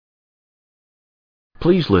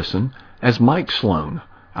Please listen as Mike Sloan,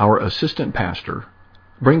 our assistant pastor,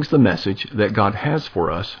 brings the message that God has for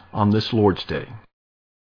us on this Lord's Day.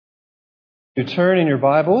 You turn in your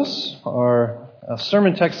Bibles. Our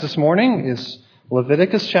sermon text this morning is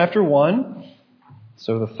Leviticus chapter 1.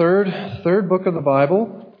 So the third book of the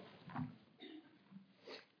Bible.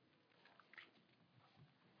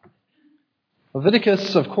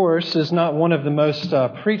 Leviticus, of course, is not one of the most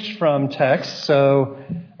preached from texts, so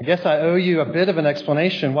I guess I owe you a bit of an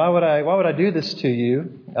explanation. Why would I do this to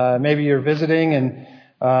you? Maybe you're visiting and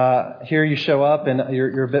here you show up and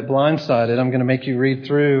you're a bit blindsided. I'm going to make you read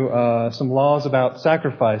through some laws about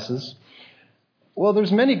sacrifices. Well,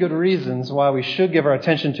 there's many good reasons why we should give our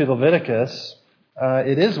attention to Leviticus.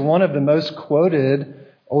 It is one of the most quoted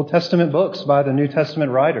Old Testament books by the New Testament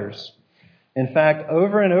writers. In fact,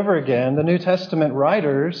 over and over again, the New Testament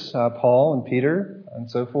writers, Paul and Peter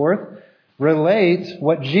and so forth, relate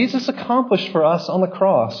what Jesus accomplished for us on the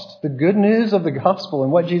cross, the good news of the gospel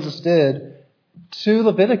and what Jesus did, to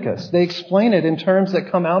Leviticus. They explain it in terms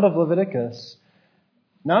that come out of Leviticus.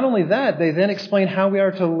 Not only that, they then explain how we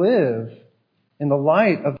are to live in the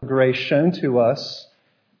light of the grace shown to us.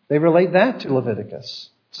 They relate that to Leviticus.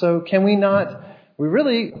 So we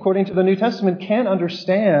really, according to the New Testament, can't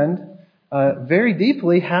understand very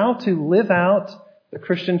deeply how to live out the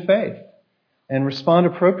Christian faith and respond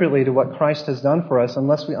appropriately to what Christ has done for us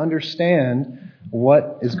unless we understand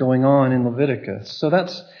what is going on in Leviticus. So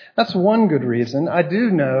that's one good reason. I do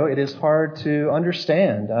know it is hard to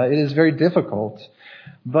understand. It is very difficult.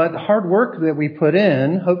 But the hard work that we put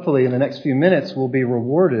in, hopefully in the next few minutes, will be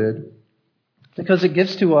rewarded because it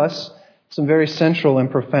gives to us some very central and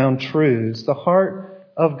profound truths. The heart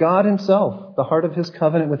of God Himself, the heart of His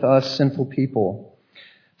covenant with us sinful people.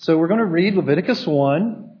 So we're going to read Leviticus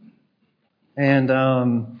 1, and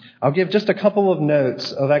I'll give just a couple of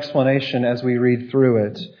notes of explanation as we read through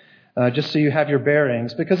it, just so you have your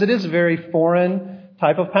bearings, because it is a very foreign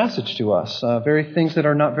type of passage to us, very things that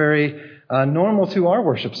are not very normal to our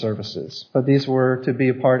worship services, but these were to be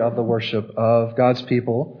a part of the worship of God's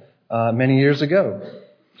people many years ago.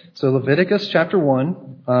 So Leviticus chapter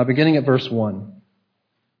 1, beginning at verse 1.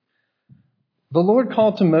 The Lord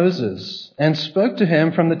called to Moses and spoke to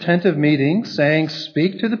him from the tent of meeting, saying,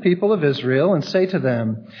 "Speak to the people of Israel and say to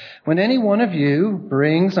them, when any one of you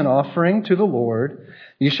brings an offering to the Lord,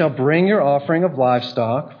 you shall bring your offering of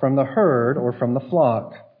livestock from the herd or from the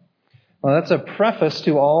flock." Well, that's a preface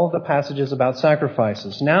to all the passages about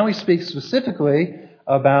sacrifices. Now he speaks specifically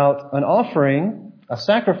about an offering, a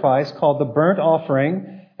sacrifice called the burnt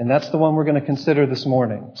offering, and that's the one we're going to consider this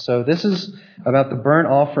morning. So this is about the burnt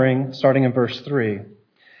offering, starting in verse 3.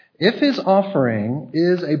 If his offering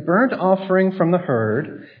is a burnt offering from the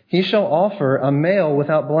herd, he shall offer a male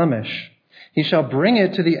without blemish. He shall bring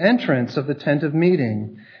it to the entrance of the tent of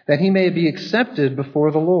meeting, that he may be accepted before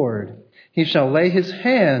the Lord. He shall lay his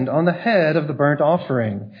hand on the head of the burnt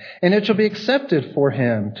offering, and it shall be accepted for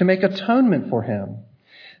him to make atonement for him.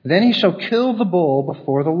 Then he shall kill the bull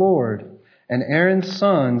before the Lord. And Aaron's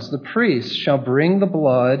sons, the priests, shall bring the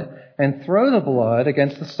blood and throw the blood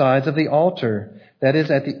against the sides of the altar, that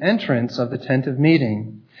is at the entrance of the tent of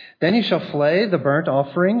meeting. Then he shall flay the burnt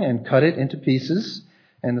offering and cut it into pieces.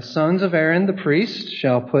 And the sons of Aaron, the priest,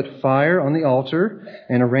 shall put fire on the altar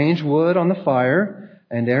and arrange wood on the fire.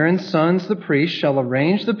 And Aaron's sons, the priests, shall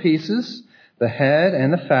arrange the pieces, the head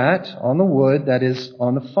and the fat, on the wood that is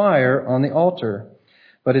on the fire on the altar.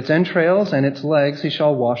 But its entrails and its legs he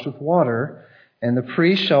shall wash with water, and the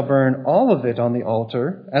priest shall burn all of it on the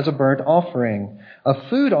altar as a burnt offering, a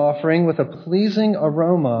food offering with a pleasing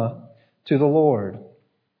aroma to the Lord.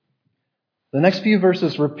 The next few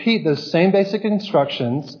verses repeat those same basic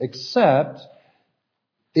instructions, except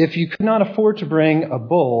if you could not afford to bring a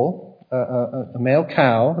bull, a male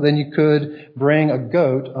cow, then you could bring a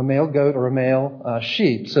goat, a male goat or a male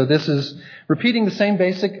sheep. So this is repeating the same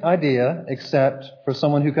basic idea, except for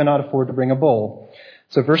someone who cannot afford to bring a bull.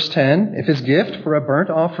 So verse 10, if his gift for a burnt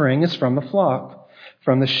offering is from the flock,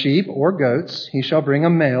 from the sheep or goats, he shall bring a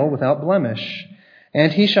male without blemish.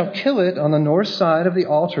 And he shall kill it on the north side of the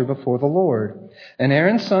altar before the Lord. And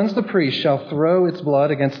Aaron's sons, the priests, shall throw its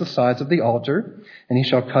blood against the sides of the altar, and he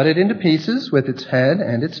shall cut it into pieces with its head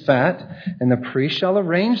and its fat, and the priest shall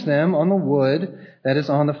arrange them on the wood that is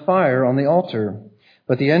on the fire on the altar.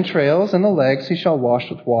 But the entrails and the legs he shall wash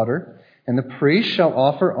with water, and the priest shall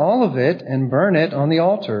offer all of it and burn it on the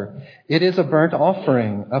altar. It is a burnt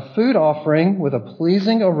offering, a food offering with a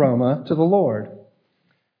pleasing aroma to the Lord.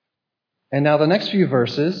 And now the next few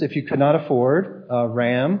verses, if you could not afford a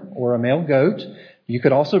ram or a male goat, You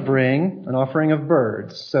could also bring an offering of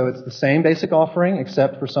birds. So it's the same basic offering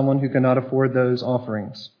except for someone who cannot afford those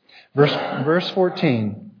offerings. Verse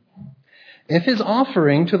 14. If his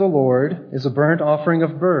offering to the Lord is a burnt offering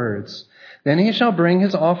of birds, then he shall bring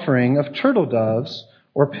his offering of turtle doves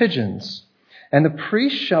or pigeons. And the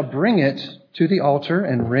priest shall bring it to the altar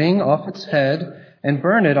and wring off its head and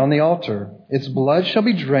burn it on the altar. Its blood shall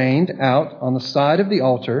be drained out on the side of the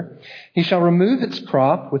altar. He shall remove its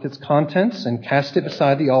crop with its contents and cast it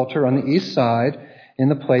beside the altar on the east side in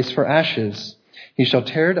the place for ashes. He shall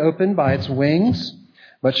tear it open by its wings,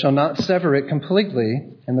 but shall not sever it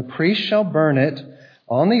completely. And the priest shall burn it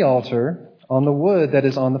on the altar, on the wood that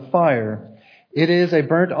is on the fire. It is a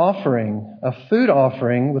burnt offering, a food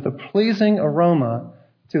offering with a pleasing aroma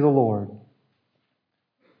to the Lord.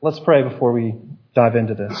 Let's pray before we dive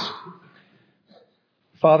into this.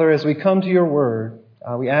 Father, as we come to your word,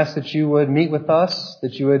 we ask that you would meet with us,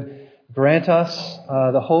 that you would grant us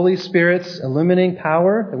the Holy Spirit's illuminating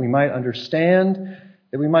power, that we might understand,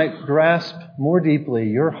 that we might grasp more deeply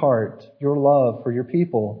your heart, your love for your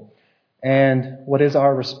people, and what is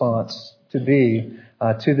our response to be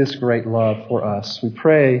to this great love for us. We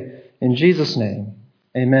pray in Jesus' name.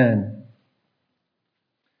 Amen.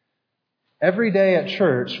 Every day at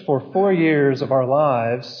church for 4 years of our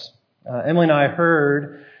lives, Emily and I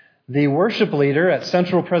heard the worship leader at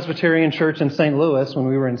Central Presbyterian Church in St. Louis when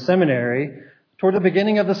we were in seminary, toward the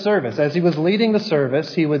beginning of the service. As he was leading the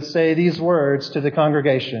service, he would say these words to the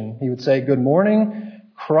congregation. He would say, "Good morning,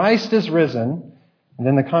 Christ is risen." And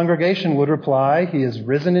then the congregation would reply, "He is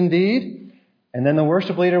risen indeed." And then the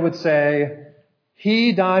worship leader would say,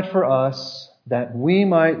 "He died for us that we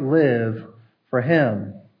might live for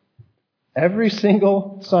him." Every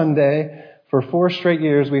single Sunday for 4 straight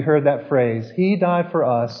years we heard that phrase, "He died for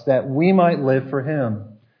us that we might live for him."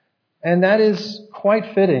 And that is quite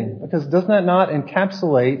fitting, because does that not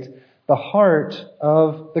encapsulate the heart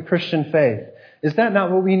of the Christian faith? Is that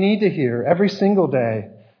not what we need to hear every single day?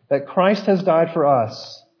 That Christ has died for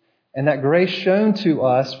us, and that grace shown to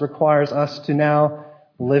us requires us to now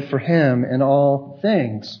live for him in all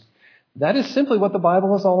things. That is simply what the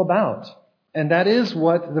Bible is all about. And that is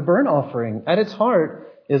what the burnt offering at its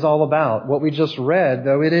heart is all about. What we just read,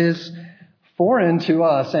 though it is foreign to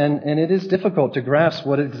us and it is difficult to grasp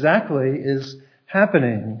what exactly is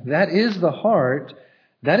happening. That is the heart.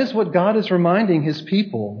 That is what God is reminding his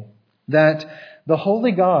people. That the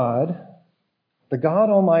holy God, the God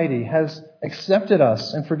Almighty, has accepted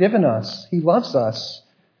us and forgiven us. He loves us.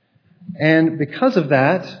 And because of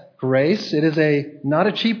that grace, it is not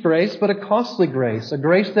a cheap grace, but a costly grace. A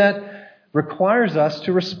grace that requires us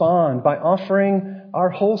to respond by offering our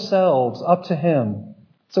whole selves up to him.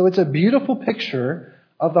 So it's a beautiful picture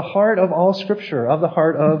of the heart of all Scripture, of the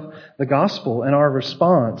heart of the gospel and our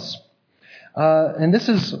response. And this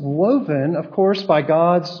is woven, of course, by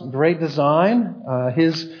God's great design.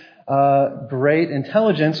 His great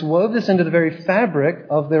intelligence wove this into the very fabric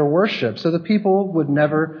of their worship so the people would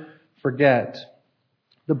never forget.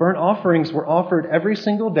 The burnt offerings were offered every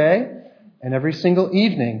single day and every single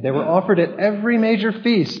evening. They were offered at every major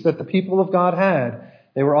feast that the people of God had.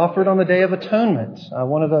 They were offered on the Day of Atonement,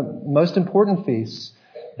 one of the most important feasts.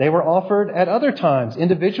 They were offered at other times.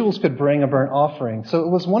 Individuals could bring a burnt offering. So it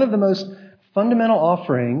was one of the most fundamental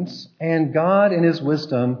offerings, and God in his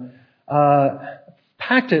wisdom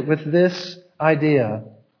packed it with this idea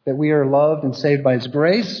that we are loved and saved by his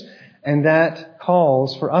grace, and that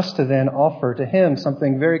calls for us to then offer to him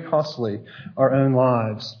something very costly, our own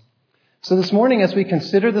lives. So this morning, as we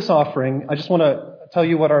consider this offering, I just want to tell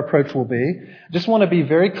you what our approach will be. I just want to be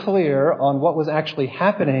very clear on what was actually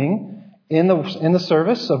happening in the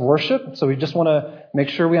service of worship. So we just want to make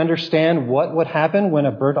sure we understand what would happen when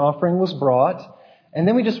a burnt offering was brought. And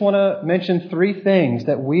then we just want to mention 3 things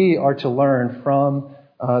that we are to learn from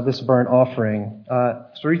this burnt offering.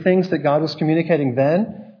 3 things that God was communicating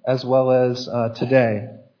then as well as today.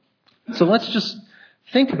 So let's just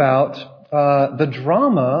think about the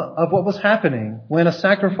drama of what was happening when a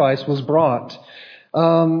sacrifice was brought.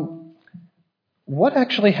 What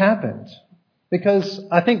actually happened? Because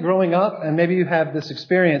I think growing up, and maybe you have this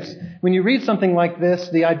experience, when you read something like this,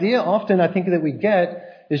 the idea often I think that we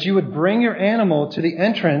get is you would bring your animal to the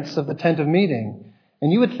entrance of the tent of meeting.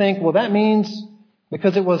 And you would think, well, that means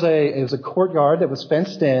because it was a courtyard that was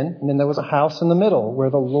fenced in, and then there was a house in the middle where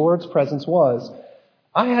the Lord's presence was.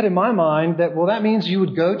 I had in my mind that, well, that means you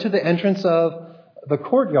would go to the entrance of the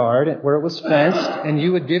courtyard where it was fenced, and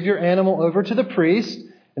you would give your animal over to the priest,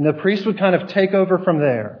 and the priest would kind of take over from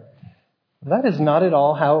there. That is not at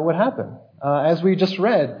all how it would happen. As we just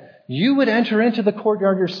read, you would enter into the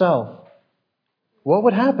courtyard yourself. What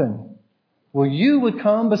would happen? well, you would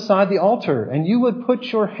come beside the altar and you would put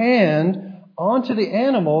your hand onto the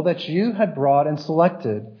animal that you had brought and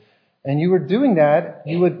selected. And you were doing that,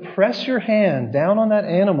 you would press your hand down on that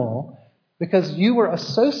animal because you were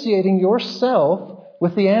associating yourself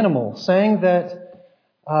with the animal, saying that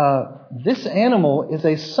this animal is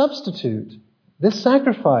a substitute. This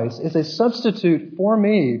sacrifice is a substitute for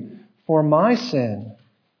me, for my sin.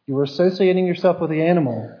 You were associating yourself with the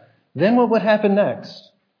animal. Then what would happen next?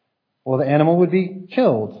 Well, the animal would be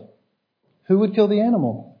killed. Who would kill the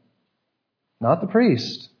animal? Not the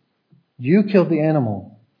priest. You killed the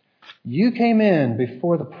animal. You came in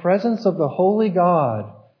before the presence of the holy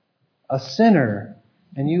God, a sinner,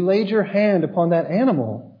 and you laid your hand upon that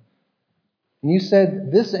animal. And you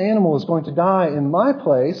said, this animal is going to die in my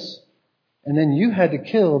place, and then you had to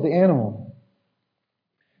kill the animal.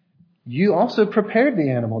 You also prepared the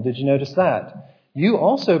animal. Did you notice that? You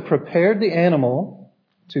also prepared the animal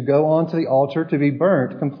to go onto the altar to be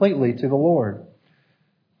burnt completely to the Lord.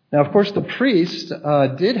 Now, of course, the priest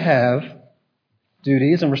did have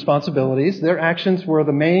duties and responsibilities. Their actions were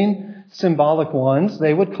the main symbolic ones.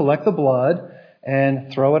 They would collect the blood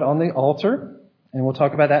and throw it on the altar. And we'll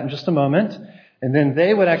talk about that in just a moment. And then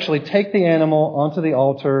they would actually take the animal onto the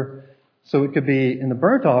altar so it could be in the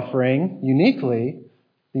burnt offering uniquely.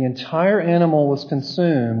 The entire animal was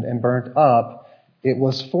consumed and burnt up. It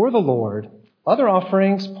was for the Lord. Other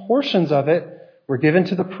offerings, portions of it, were given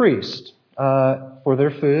to the priest for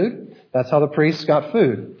their food. That's how the priests got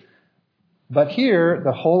food. But here,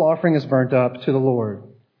 the whole offering is burnt up to the Lord.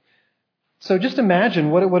 So just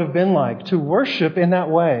imagine what it would have been like to worship in that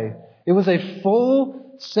way. It was a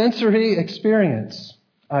full sensory experience.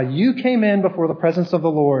 You came in before the presence of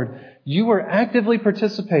the Lord. You were actively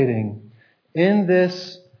participating in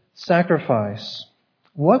this sacrifice.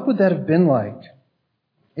 What would that have been like?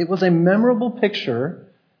 It was a memorable picture.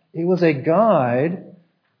 It was a guide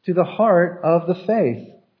to the heart of the faith.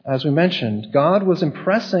 As we mentioned, God was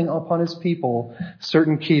impressing upon His people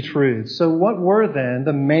certain key truths. So what were then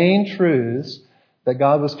the main truths that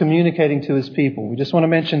God was communicating to His people? We just want to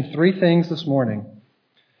mention three things this morning.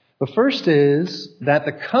 The first is that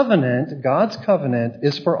the covenant, God's covenant,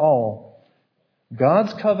 is for all.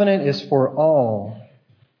 God's covenant is for all.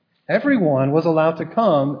 Everyone was allowed to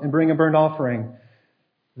come and bring a burnt offering.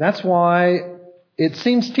 That's why it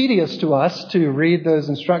seems tedious to us to read those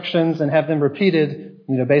instructions and have them repeated,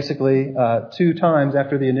 basically 2 times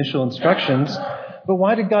after the initial instructions. But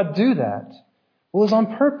why did God do that? Well, it was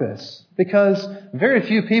on purpose, because very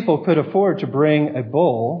few people could afford to bring a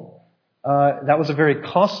bull. That was a very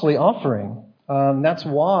costly offering. That's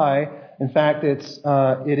why, in fact,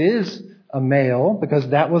 it is a male, because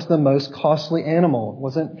that was the most costly animal. It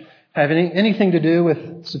wasn't having anything to do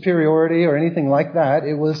with superiority or anything like that.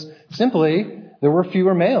 It was simply there were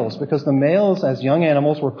fewer males, because the males as young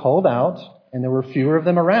animals were culled out and there were fewer of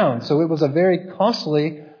them around. So it was a very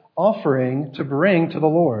costly offering to bring to the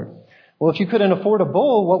Lord. Well, if you couldn't afford a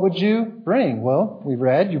bull, what would you bring? Well, we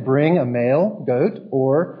read you bring a male goat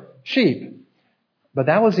or sheep. But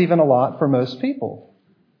that was even a lot for most people.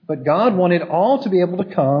 But God wanted all to be able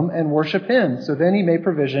to come and worship Him. So then He made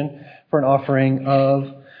provision for an offering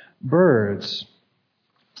of birds.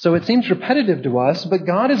 So it seems repetitive to us, but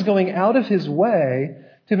God is going out of His way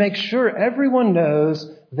to make sure everyone knows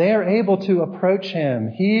they are able to approach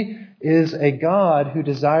Him. He is a God who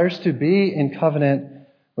desires to be in covenant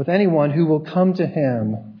with anyone who will come to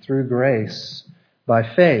Him through grace by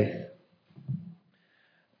faith.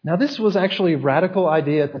 Now, this was actually a radical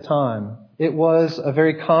idea at the time. It was a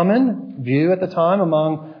very common view at the time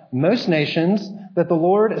among most nations that the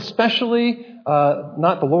Lord, especially,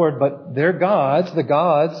 not the Lord, but their gods, the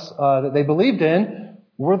gods that they believed in,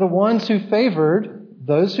 were the ones who favored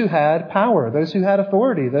those who had power, those who had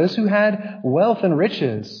authority, those who had wealth and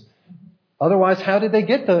riches. Otherwise, how did they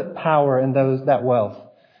get the power and that wealth?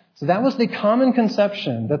 So that was the common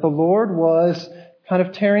conception that the Lord was kind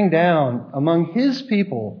of tearing down among His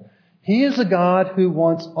people. He is a God who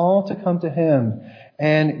wants all to come to Him.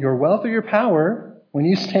 And your wealth or your power, when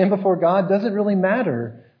you stand before God, doesn't really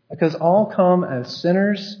matter, because all come as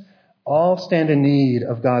sinners, all stand in need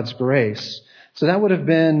of God's grace. So that would have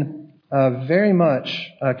been very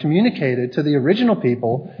much communicated to the original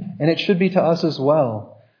people, and it should be to us as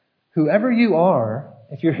well. Whoever you are,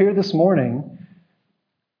 if you're here this morning,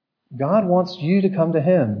 God wants you to come to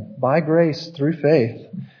Him by grace through faith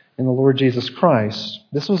in the Lord Jesus Christ.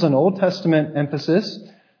 This was an Old Testament emphasis.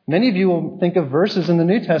 Many of you will think of verses in the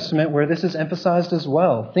New Testament where this is emphasized as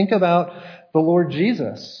well. Think about the Lord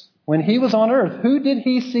Jesus. When He was on earth, who did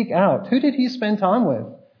He seek out? Who did He spend time with?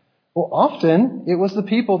 Well, often it was the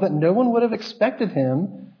people that no one would have expected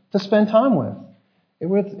Him to spend time with.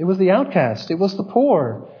 It was the outcast. It was the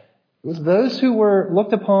poor. It was those who were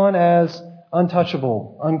looked upon as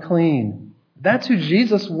untouchable, unclean. That's who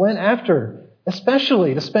Jesus went after,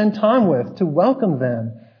 especially to spend time with, to welcome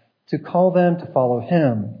them, to call them to follow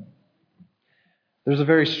him. There's a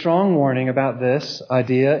very strong warning about this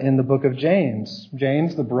idea in the book of James.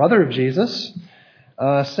 James, the brother of Jesus,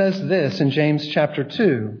 says this in James chapter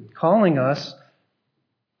 2, calling us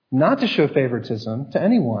not to show favoritism to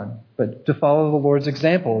anyone, but to follow the Lord's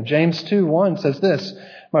example. James 2:1 says this,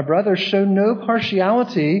 "My brothers, show no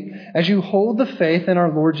partiality as you hold the faith in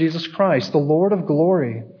our Lord Jesus Christ, the Lord of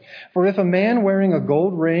glory. For if a man wearing a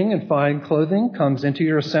gold ring and fine clothing comes into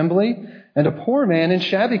your assembly, and a poor man in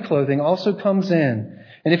shabby clothing also comes in,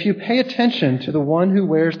 and if you pay attention to the one who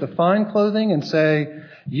wears the fine clothing and say,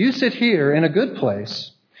 'You sit here in a good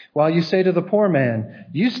place,' while you say to the poor man,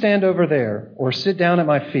 'You stand over there,' or 'Sit down at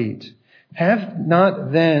my feet,' have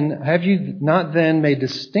you not then made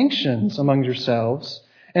distinctions among yourselves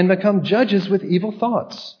and become judges with evil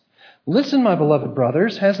thoughts? Listen, my beloved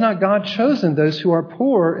brothers, has not God chosen those who are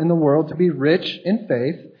poor in the world to be rich in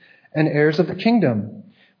faith and heirs of the kingdom,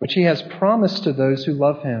 which he has promised to those who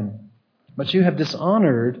love him? But you have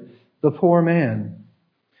dishonored the poor man."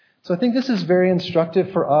 So I think this is very instructive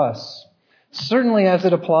for us, certainly as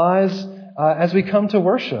it applies as we come to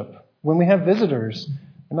worship, when we have visitors.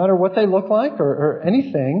 No matter what they look like or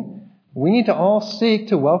anything, we need to all seek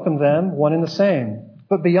to welcome them one and the same.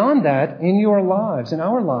 But beyond that, in your lives, in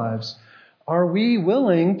our lives, are we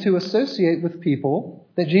willing to associate with people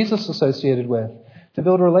that Jesus associated with, to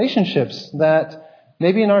build relationships that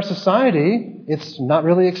maybe in our society it's not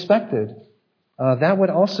really expected? That would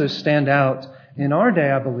also stand out in our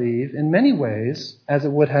day, I believe, in many ways, as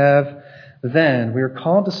it would have then. We are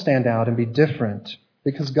called to stand out and be different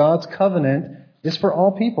because God's covenant is for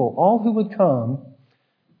all people, all who would come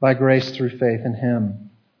by grace through faith in him.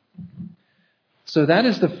 So that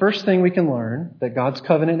is the first thing we can learn, that God's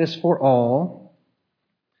covenant is for all.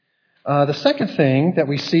 The second thing that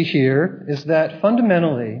we see here is that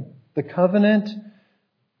fundamentally the covenant,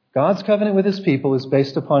 God's covenant with his people, is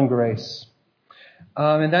based upon grace.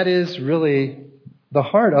 And that is really the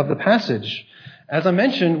heart of the passage. As I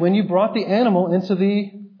mentioned, when you brought the animal into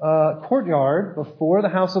the courtyard before the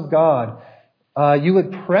house of God, you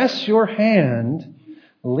would press your hand,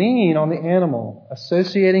 lean on the animal,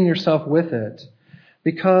 associating yourself with it,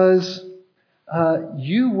 because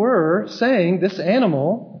you were saying this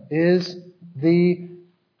animal is the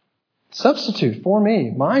substitute for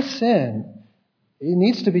me. My sin, it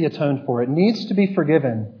needs to be atoned for. It needs to be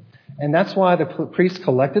forgiven. And that's why the priests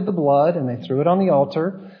collected the blood and they threw it on the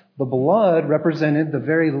altar. The blood represented the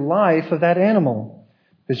very life of that animal.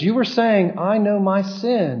 Because you were saying, I know my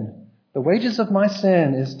sin. The wages of my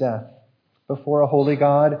sin is death before a holy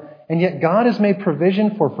God. And yet God has made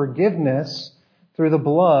provision for forgiveness through the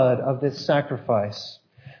blood of this sacrifice.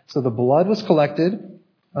 So the blood was collected,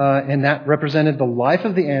 and that represented the life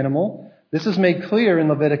of the animal. This is made clear in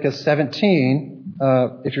Leviticus 17,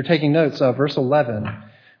 if you're taking notes, verse 11,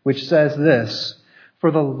 which says this,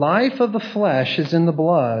 "For the life of the flesh is in the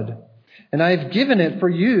blood, and I have given it for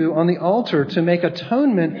you on the altar to make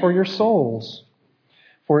atonement for your souls.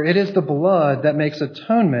 For it is the blood that makes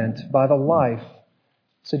atonement by the life."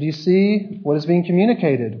 So do you see what is being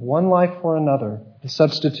communicated? One life for another, the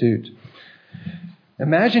substitute.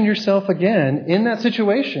 Imagine yourself again in that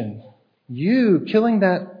situation. You killing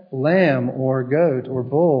that lamb or goat or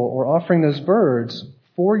bull or offering those birds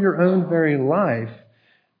for your own very life.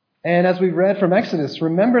 And as we read from Exodus,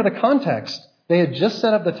 remember the context. They had just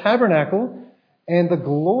set up the tabernacle and the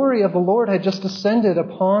glory of the Lord had just descended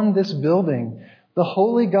upon this building. The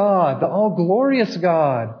holy God, the all-glorious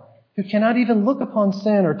God, who cannot even look upon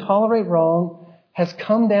sin or tolerate wrong, has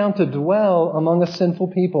come down to dwell among a sinful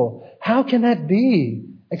people. How can that be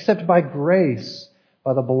except by grace,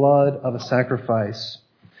 by the blood of a sacrifice?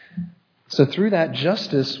 So through that,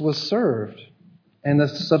 justice was served, and the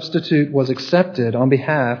substitute was accepted on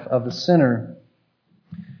behalf of the sinner.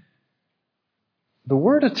 The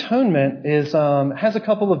word atonement has a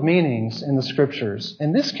couple of meanings in the Scriptures.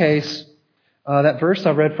 In this case, that verse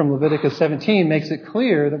I read from Leviticus 17 makes it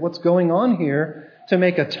clear that what's going on here to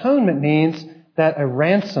make atonement means that a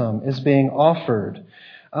ransom is being offered.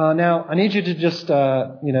 Now, I need you to just,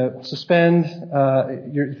 suspend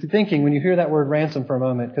your thinking when you hear that word ransom for a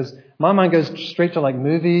moment, because my mind goes straight to like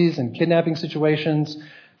movies and kidnapping situations.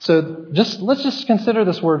 So let's just consider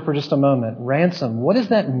this word for just a moment. Ransom. What does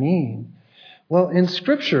that mean? Well, in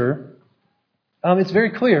Scripture, it's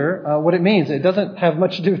very clear what it means. It doesn't have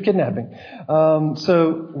much to do with kidnapping.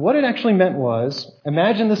 So what it actually meant was,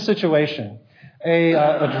 imagine this situation.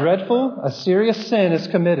 a dreadful, a serious sin is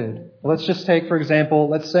committed. Let's just take, for example,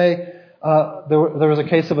 let's say there was a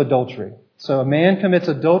case of adultery. So a man commits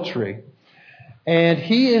adultery, and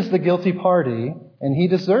he is the guilty party, and he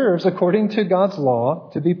deserves, according to God's law,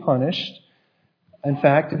 to be punished, in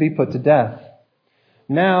fact, to be put to death.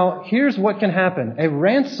 Now, here's what can happen. A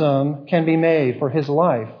ransom can be made for his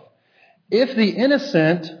life. If the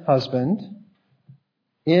innocent husband,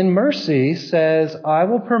 in mercy, says, I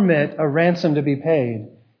will permit a ransom to be paid,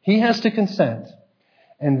 he has to consent.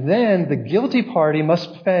 And then the guilty party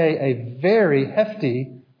must pay a very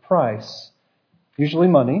hefty price, usually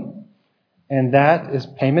money, and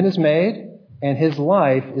payment is made, and his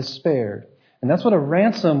life is spared. And that's what a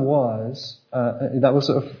ransom was. That was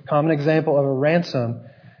a common example of a ransom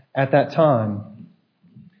at that time.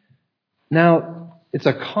 Now, it's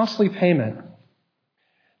a costly payment.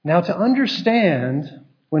 Now, to understand,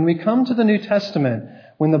 when we come to the New Testament,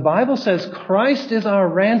 when the Bible says Christ is our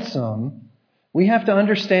ransom, we have to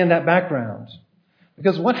understand that background.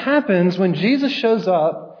 Because what happens when Jesus shows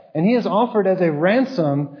up and he is offered as a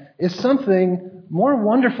ransom is something more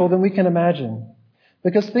wonderful than we can imagine.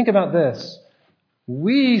 Because think about this.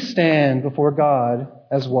 We stand before God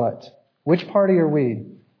as what? Which party are we?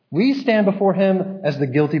 We stand before him as the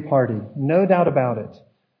guilty party. No doubt about it.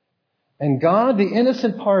 And God, the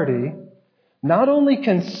innocent party, not only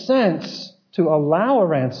consents to allow a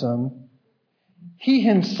ransom, he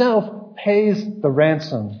himself pays the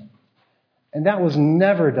ransom. And that was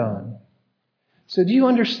never done. So do you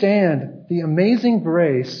understand the amazing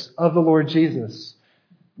grace of the Lord Jesus?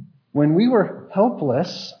 When we were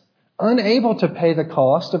helpless, unable to pay the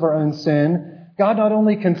cost of our own sin, God not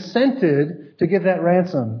only consented to give that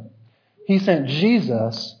ransom, he sent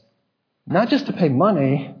Jesus, not just to pay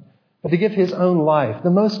money, but to give his own life, the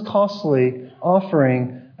most costly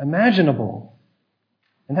offering imaginable.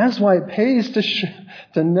 And that's why it pays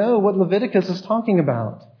to know what Leviticus is talking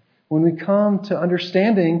about when we come to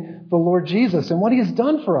understanding the Lord Jesus and what he has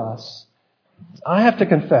done for us. I have to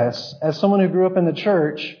confess, as someone who grew up in the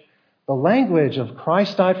church, the language of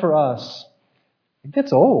Christ died for us, it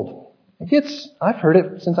gets old. I've heard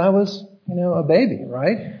it since I was, a baby,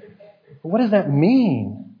 right? But what does that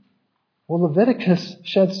mean? Well, Leviticus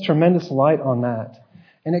sheds tremendous light on that.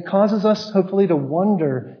 And it causes us, hopefully, to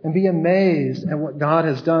wonder and be amazed at what God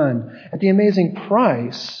has done, at the amazing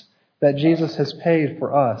price that Jesus has paid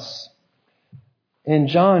for us. In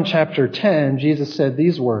John chapter 10, Jesus said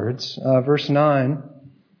these words, verse 9.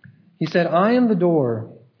 He said, I am the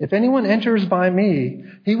door. If anyone enters by me,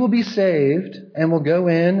 he will be saved and will go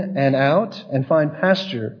in and out and find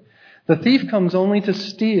pasture. The thief comes only to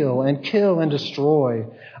steal and kill and destroy.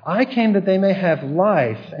 I came that they may have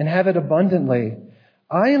life and have it abundantly.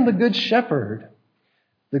 I am the good shepherd.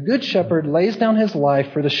 The good shepherd lays down his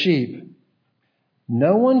life for the sheep.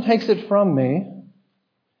 No one takes it from me,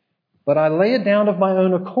 but I lay it down of my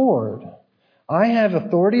own accord. I have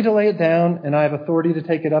authority to lay it down, and I have authority to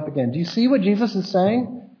take it up again. Do you see what Jesus is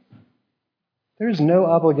saying? There is no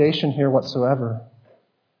obligation here whatsoever.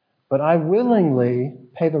 But I willingly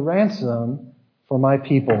pay the ransom for my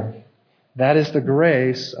people. That is the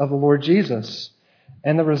grace of the Lord Jesus.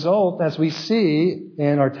 And the result, as we see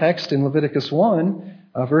in our text in Leviticus 1,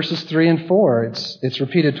 verses 3 and 4, it's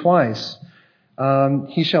repeated twice.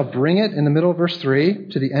 He shall bring it, in the middle of verse 3,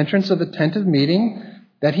 to the entrance of the tent of meeting,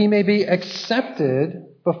 that he may be accepted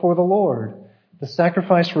before the Lord. The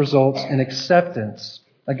sacrifice results in acceptance.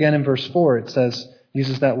 Again, in verse 4, it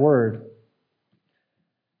uses that word.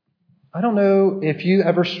 I don't know if you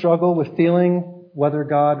ever struggle with feeling whether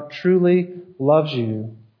God truly loves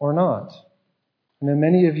you or not. I know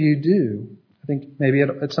many of you do. I think maybe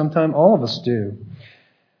at some time all of us do.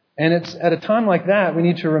 And it's at a time like that we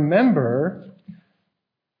need to remember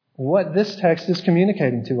what this text is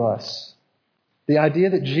communicating to us. The idea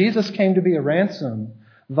that Jesus came to be a ransom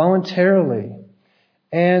voluntarily.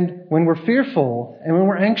 And when we're fearful and when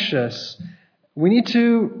we're anxious, we need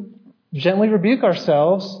to gently rebuke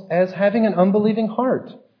ourselves as having an unbelieving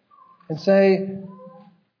heart and say,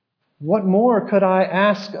 what more could I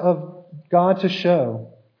ask of God to show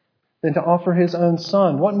than to offer his own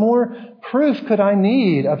Son? What more proof could I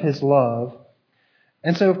need of his love?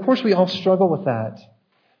 And so, of course, we all struggle with that.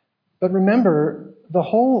 But remember, the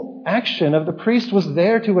whole action of the priest was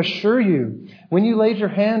there to assure you. When you laid your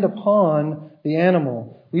hand upon the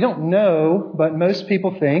animal, we don't know, but most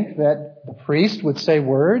people think that the priest would say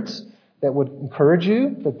words that would encourage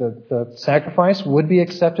you, that the sacrifice would be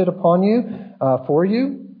accepted upon you, for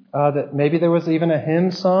you, that maybe there was even a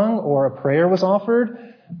hymn sung or a prayer was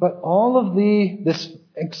offered. But all of this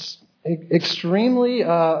extremely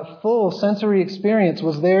full sensory experience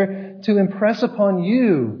was there to impress upon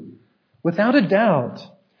you, without a doubt,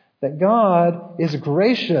 that God is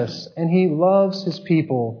gracious and He loves His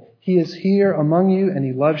people. He is here among you and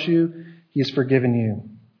He loves you. He has forgiven you.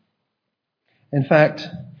 In fact,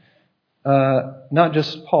 not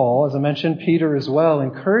just Paul, as I mentioned, Peter as well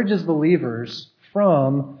encourages believers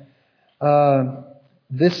from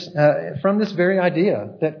this very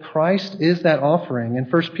idea that Christ is that offering. In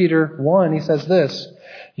 1 Peter 1, he says this,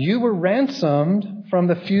 "You were ransomed from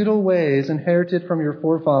the futile ways inherited from your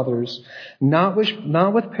forefathers, not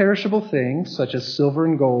with perishable things such as silver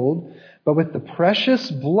and gold, but with the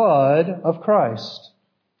precious blood of Christ."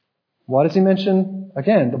 What does he mention?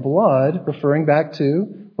 Again, the blood, referring back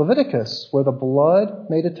to Leviticus, where the blood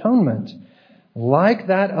made atonement, like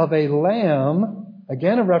that of a lamb,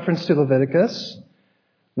 again a reference to Leviticus,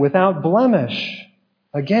 without blemish.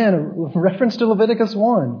 Again, a reference to Leviticus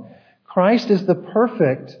 1. Christ is the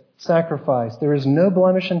perfect sacrifice. There is no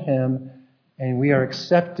blemish in Him, and we are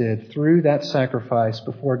accepted through that sacrifice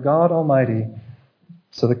before God Almighty.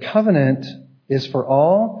 So the covenant is for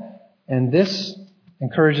all, and this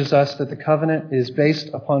encourages us that the covenant is based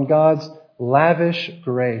upon God's lavish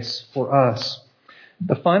grace for us.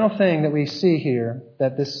 The final thing that we see here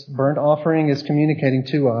that this burnt offering is communicating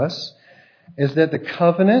to us is that the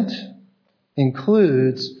covenant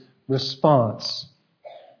includes response.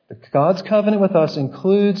 God's covenant with us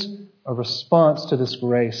includes a response to this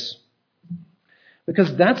grace.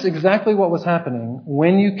 Because that's exactly what was happening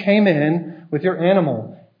when you came in with your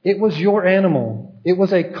animal. It was your animal. It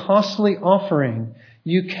was a costly offering.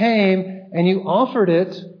 You came and you offered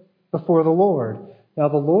it before the Lord. Now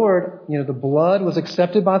the Lord, the blood was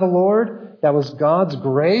accepted by the Lord. That was God's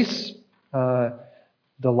grace,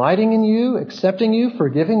 delighting in you, accepting you,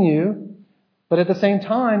 forgiving you. But at the same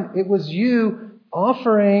time, it was you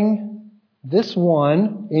offering this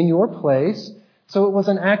one in your place. So it was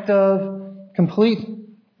an act of complete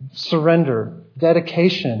surrender,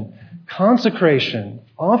 dedication, consecration,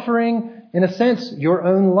 offering, in a sense, your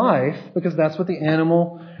own life, because that's what the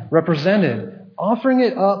animal represented. Offering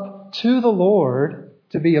it up to the Lord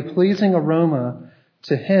to be a pleasing aroma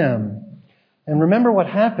to Him. And remember what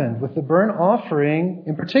happened with the burnt offering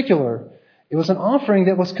in particular. It was an offering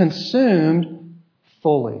that was consumed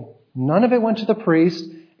fully. None of it went to the priest.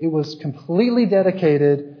 It was completely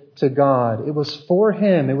dedicated to God. It was for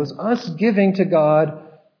Him. It was us giving to God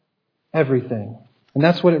everything. And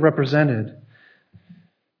that's what it represented.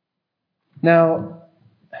 Now,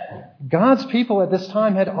 God's people at this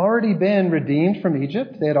time had already been redeemed from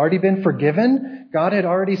Egypt. They had already been forgiven. God had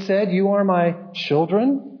already said, "You are my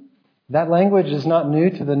children." That language is not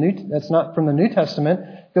that's not from the New Testament.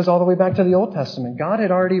 It goes all the way back to the Old Testament. God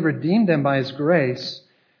had already redeemed them by His grace.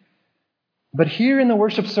 But here in the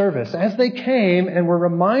worship service, as they came and were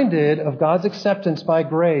reminded of God's acceptance by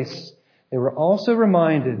grace, they were also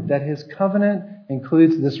reminded that His covenant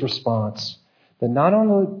includes this response. That not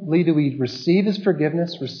only do we receive His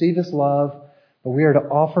forgiveness, receive His love, but we are to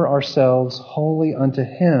offer ourselves wholly unto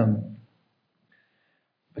Him.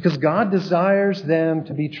 Because God desires them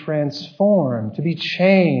to be transformed, to be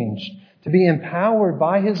changed, to be empowered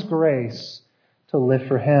by His grace to live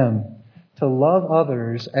for Him, to love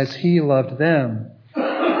others as He loved them.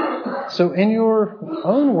 So in your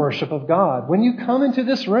own worship of God, when you come into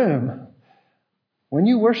this room, when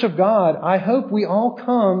you worship God, I hope we all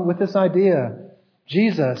come with this idea: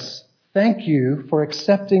 Jesus, thank you for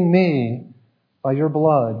accepting me by your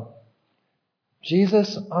blood.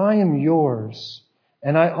 Jesus, I am yours,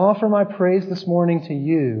 and I offer my praise this morning to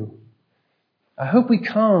you. I hope we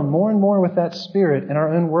come more and more with that spirit in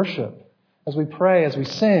our own worship, as we pray, as we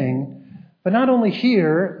sing, but not only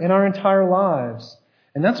here, in our entire lives.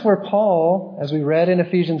 And that's where Paul, as we read in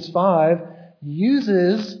Ephesians 5,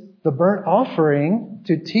 uses the burnt offering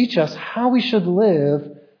to teach us how we should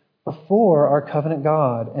live before our covenant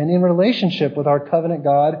God and in relationship with our covenant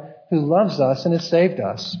God who loves us and has saved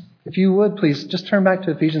us. If you would, please just turn back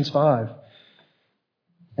to Ephesians 5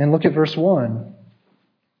 and look at verse 1.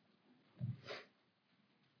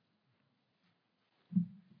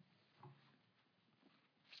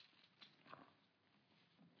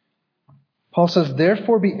 Paul says,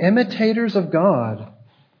 "Therefore be imitators of God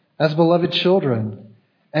as beloved children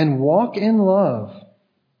and walk in love."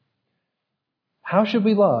 How should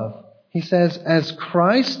we love? He says, "As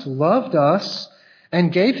Christ loved us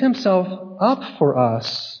and gave Himself up for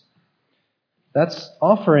us." That's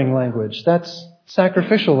offering language. That's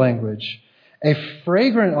sacrificial language. A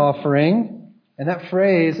fragrant offering, and that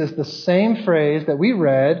phrase is the same phrase that we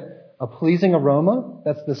read, a pleasing aroma.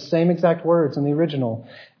 That's the same exact words in the original.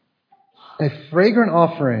 A fragrant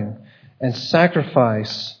offering and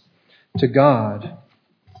sacrifice to God.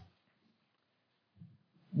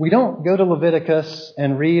 We don't go to Leviticus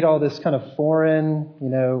and read all this kind of foreign,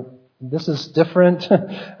 this is different.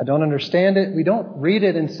 I don't understand it. We don't read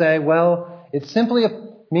it and say, well, it simply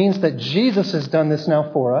means that Jesus has done this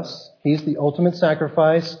now for us. He's the ultimate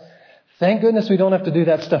sacrifice. Thank goodness we don't have to do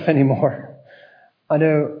that stuff anymore. I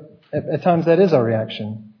know at times that is our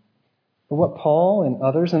reaction. But what Paul and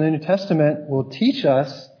others in the New Testament will teach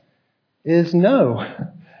us is no.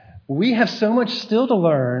 We have so much still to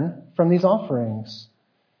learn from these offerings.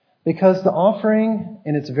 Because the offering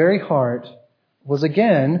in its very heart was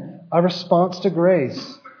again a response to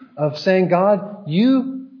grace of saying, God,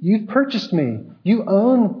 you've purchased me. You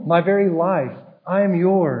own my very life. I am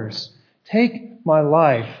yours. Take my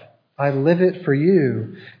life. I live it for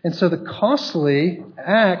you. And so the costly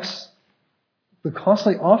acts, the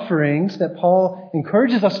costly offerings that Paul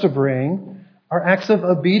encourages us to bring are acts of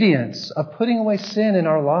obedience, of putting away sin in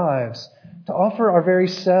our lives, to offer our very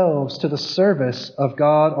selves to the service of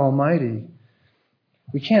God Almighty.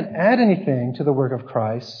 We can't add anything to the work of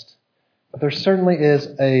Christ, but there certainly is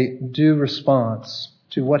a due response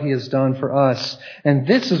to what He has done for us. And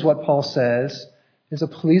this is what Paul says is a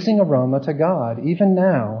pleasing aroma to God, even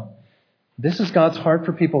now. This is God's heart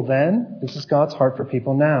for people then. This is God's heart for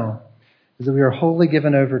people now, is that we are wholly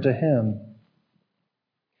given over to Him.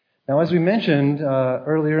 Now, as we mentioned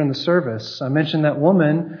earlier in the service, I mentioned that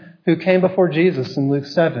woman who came before Jesus in Luke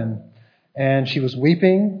 7, and she was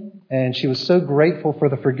weeping, and she was so grateful for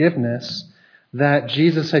the forgiveness that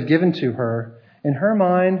Jesus had given to her. In her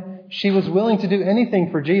mind, she was willing to do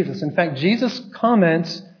anything for Jesus. In fact, Jesus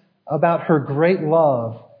comments about her great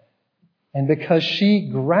love. And because she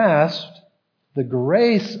grasped the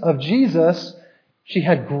grace of Jesus, she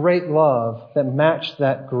had great love that matched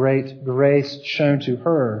that great grace shown to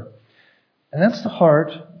her. And that's the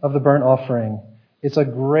heart of the burnt offering. It's a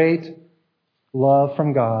great love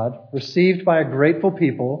from God, received by a grateful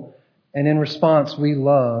people, and in response we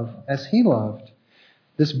love as He loved.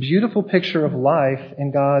 This beautiful picture of life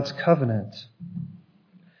in God's covenant.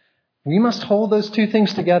 We must hold those two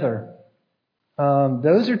things together.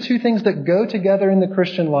 Those are two things that go together in the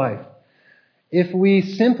Christian life. If we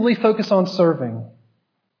simply focus on serving,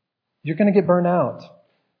 you're going to get burnt out.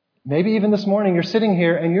 Maybe even this morning you're sitting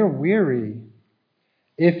here and you're weary.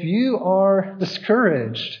 If you are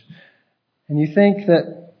discouraged and you think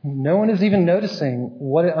that no one is even noticing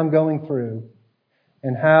what I'm going through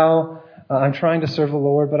and how I'm trying to serve the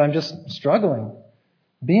Lord, but I'm just struggling,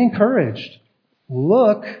 be encouraged.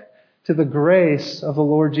 Look to the grace of the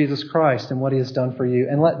Lord Jesus Christ and what He has done for you,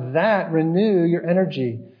 and let that renew your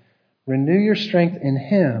energy, renew your strength in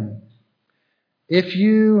Him. If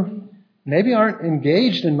you maybe aren't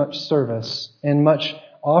engaged in much service and much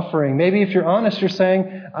offering, maybe if you're honest, you're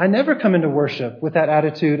saying, I never come into worship with that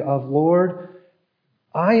attitude of, Lord,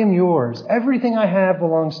 I am yours. Everything I have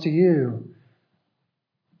belongs to you.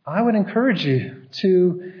 I would encourage you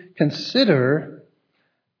to consider,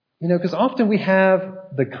 because often we have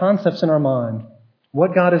the concepts in our mind.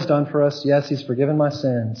 What God has done for us, yes, He's forgiven my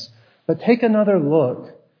sins. But take another look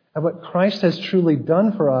at what Christ has truly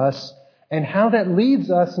done for us and how that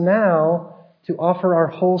leads us now to offer our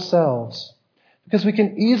whole selves. Because we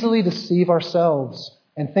can easily deceive ourselves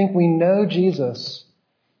and think we know Jesus.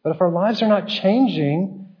 But if our lives are not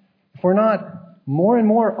changing, if we're not more and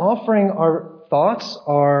more offering our thoughts,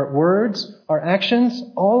 our words, our actions,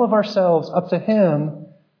 all of ourselves up to Him,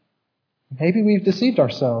 maybe we've deceived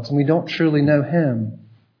ourselves and we don't truly know Him.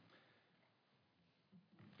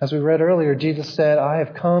 As we read earlier, Jesus said, I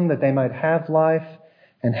have come that they might have life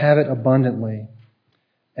and have it abundantly.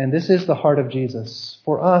 And this is the heart of Jesus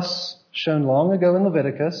for us, shown long ago in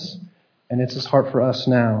Leviticus, and it's His heart for us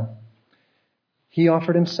now. He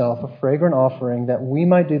offered Himself a fragrant offering that we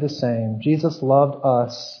might do the same. Jesus loved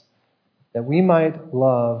us that we might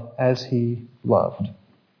love as He loved.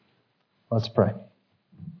 Let's pray.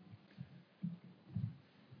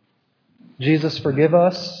 Jesus, forgive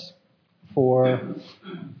us for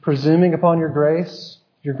presuming upon your grace.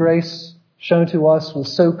 Your grace shown to us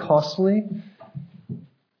was so costly.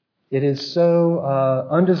 It is so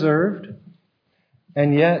undeserved,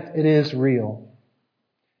 and yet it is real.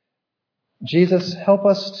 Jesus, help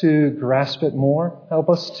us to grasp it more. Help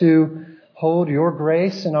us to hold your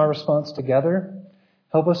grace and our response together.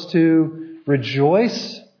 Help us to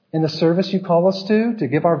rejoice in the service you call us to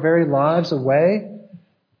give our very lives away,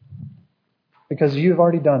 because you've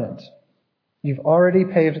already done it. You've already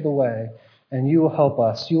paved the way, and you will help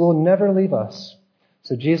us. You will never leave us.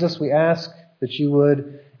 So Jesus, we ask that you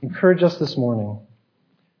would encourage us this morning.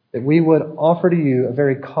 that we would offer to you a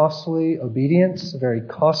very costly obedience, a very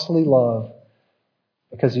costly love,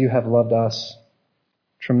 because you have loved us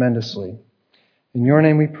tremendously. In your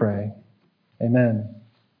name we pray. Amen.